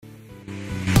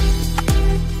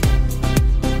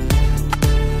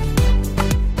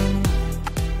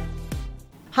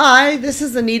Hi, this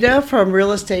is Anita from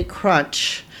Real Estate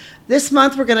Crunch. This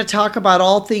month we're going to talk about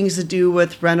all things to do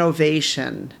with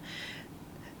renovation.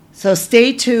 So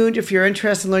stay tuned if you're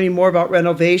interested in learning more about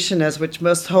renovation, as which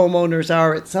most homeowners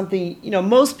are. It's something,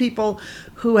 most people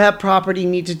who have property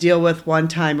need to deal with one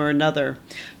time or another.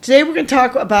 Today we're going to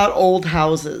talk about old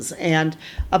houses and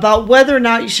about whether or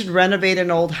not you should renovate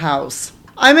an old house.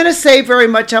 I'm going to say very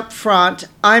much up front,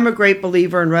 I'm a great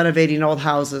believer in renovating old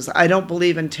houses. I don't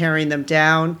believe in tearing them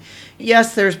down.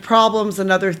 Yes, there's problems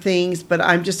and other things, but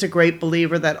I'm just a great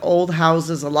believer that old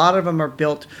houses, a lot of them are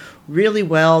built really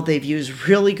well. They've used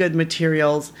really good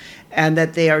materials, and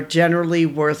that they are generally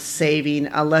worth saving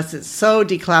unless it's so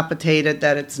decapitated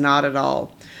that it's not at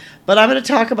all. But I'm going to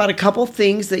talk about a couple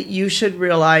things that you should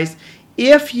realize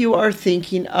if you are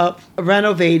thinking of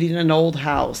renovating an old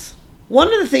house.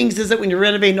 One of the things is that when you're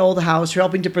renovating an old house, you're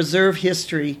helping to preserve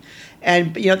history.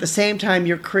 And at the same time,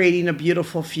 you're creating a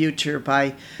beautiful future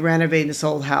by renovating this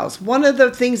old house. One of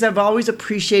the things I've always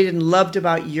appreciated and loved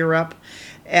about Europe,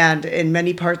 and in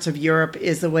many parts of Europe,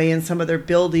 is the way in some of their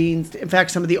buildings, in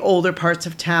fact, some of the older parts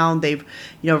of town, they've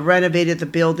renovated the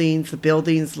buildings. The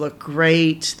buildings look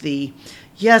great.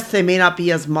 Yes, they may not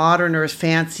be as modern or as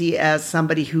fancy as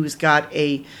somebody who's got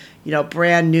a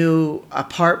brand new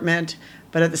apartment,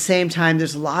 but at the same time,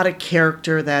 there's a lot of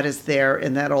character that is there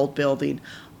in that old building.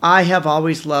 I have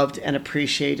always loved and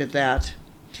appreciated that.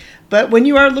 But when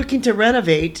you are looking to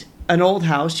renovate an old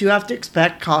house, you have to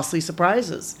expect costly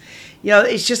surprises.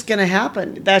 It's just going to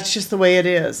happen. That's just the way it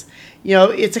is.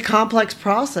 It's a complex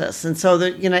process, and so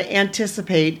they're going to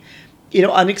anticipate,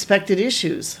 unexpected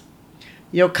issues.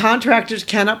 Contractors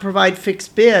cannot provide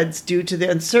fixed bids due to the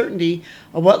uncertainty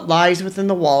of what lies within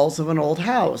the walls of an old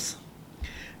house.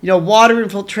 Water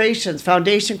infiltrations,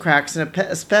 foundation cracks, and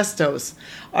asbestos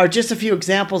are just a few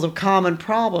examples of common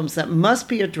problems that must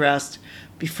be addressed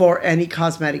before any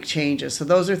cosmetic changes. So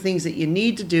those are things that you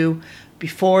need to do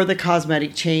before the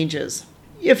cosmetic changes.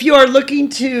 If you are looking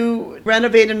to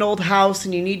renovate an old house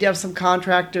and you need to have some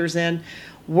contractors in,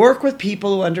 work with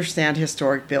people who understand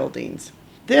historic buildings.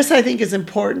 This, I think, is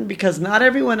important because not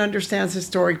everyone understands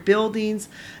historic buildings.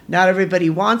 Not everybody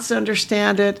wants to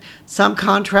understand it. Some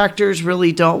contractors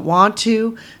really don't want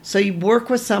to. So you work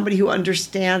with somebody who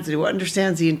understands it, who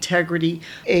understands the integrity of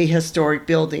a historic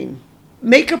building.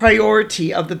 Make a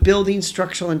priority of the building's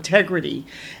structural integrity.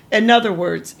 In other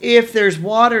words, if there's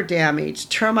water damage,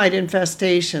 termite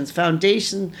infestations,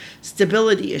 foundation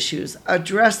stability issues,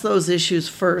 address those issues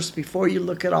first before you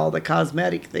look at all the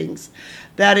cosmetic things.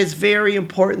 That is very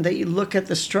important that you look at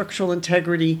the structural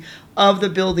integrity of the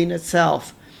building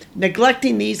itself.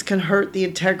 Neglecting these can hurt the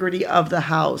integrity of the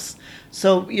house.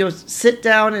 So, sit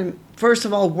down and first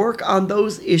of all, work on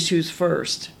those issues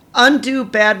first. Undo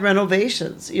bad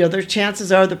renovations. Their chances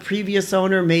are the previous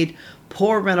owner made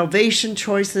poor renovation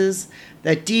choices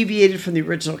that deviated from the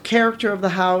original character of the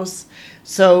house.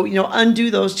 So, undo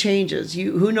those changes.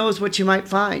 Who knows what you might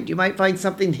find? You might find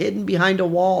something hidden behind a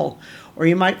wall, or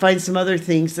you might find some other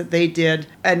things that they did,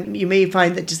 and you may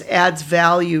find that just adds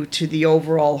value to the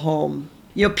overall home.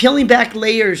 Peeling back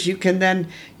layers, you can then,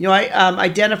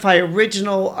 identify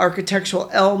original architectural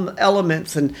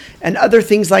elements and other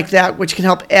things like that, which can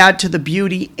help add to the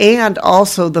beauty and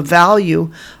also the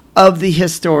value of the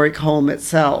historic home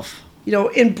itself.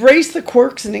 Embrace the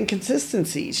quirks and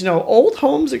inconsistencies. Old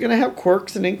homes are going to have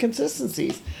quirks and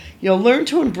inconsistencies. Learn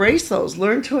to embrace those.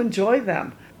 Learn to enjoy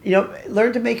them.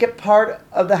 Learn to make it part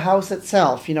of the house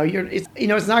itself.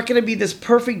 It's not going to be this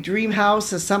perfect dream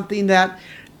house. As something that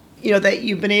that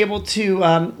you've been able to,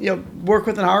 work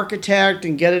with an architect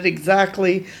and get it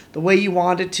exactly the way you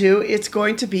want it to. It's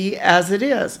going to be as it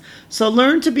is. So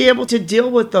learn to be able to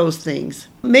deal with those things.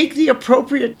 Make the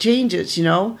appropriate changes,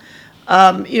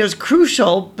 it's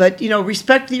crucial, but,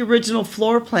 respect the original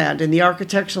floor plan and the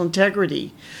architectural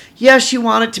integrity. Yes, you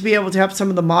want it to be able to have some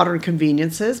of the modern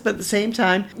conveniences, but at the same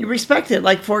time, you respect it.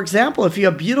 Like, for example, if you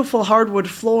have beautiful hardwood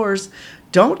floors,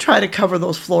 don't try to cover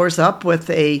those floors up with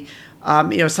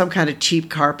some kind of cheap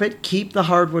carpet. Keep the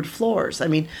hardwood floors.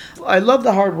 I love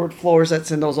the hardwood floors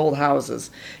that's in those old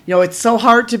houses. It's so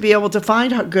hard to be able to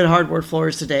find good hardwood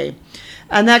floors today.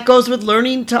 And that goes with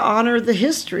learning to honor the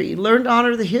history. Learn to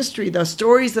honor the history, the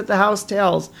stories that the house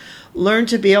tells. Learn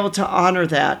to be able to honor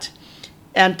that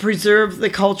and preserve the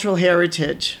cultural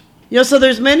heritage. So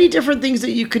there's many different things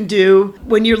that you can do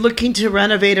when you're looking to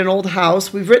renovate an old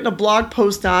house. We've written a blog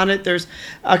post on it. There's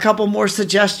a couple more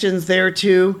suggestions there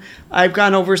too. I've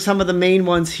gone over some of the main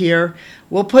ones here.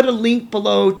 We'll put a link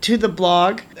below to the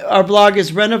blog. Our blog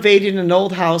is Renovating an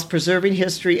Old House, Preserving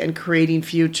History and Creating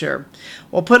Future.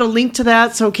 We'll put a link to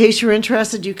that, so in case you're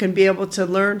interested, you can be able to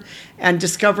learn and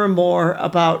discover more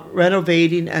about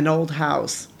renovating an old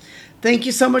house. Thank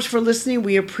you so much for listening.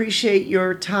 We appreciate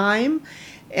your time,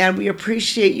 and we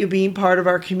appreciate you being part of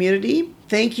our community.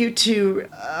 Thank you to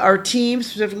our team,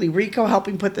 specifically Rico,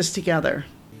 helping put this together.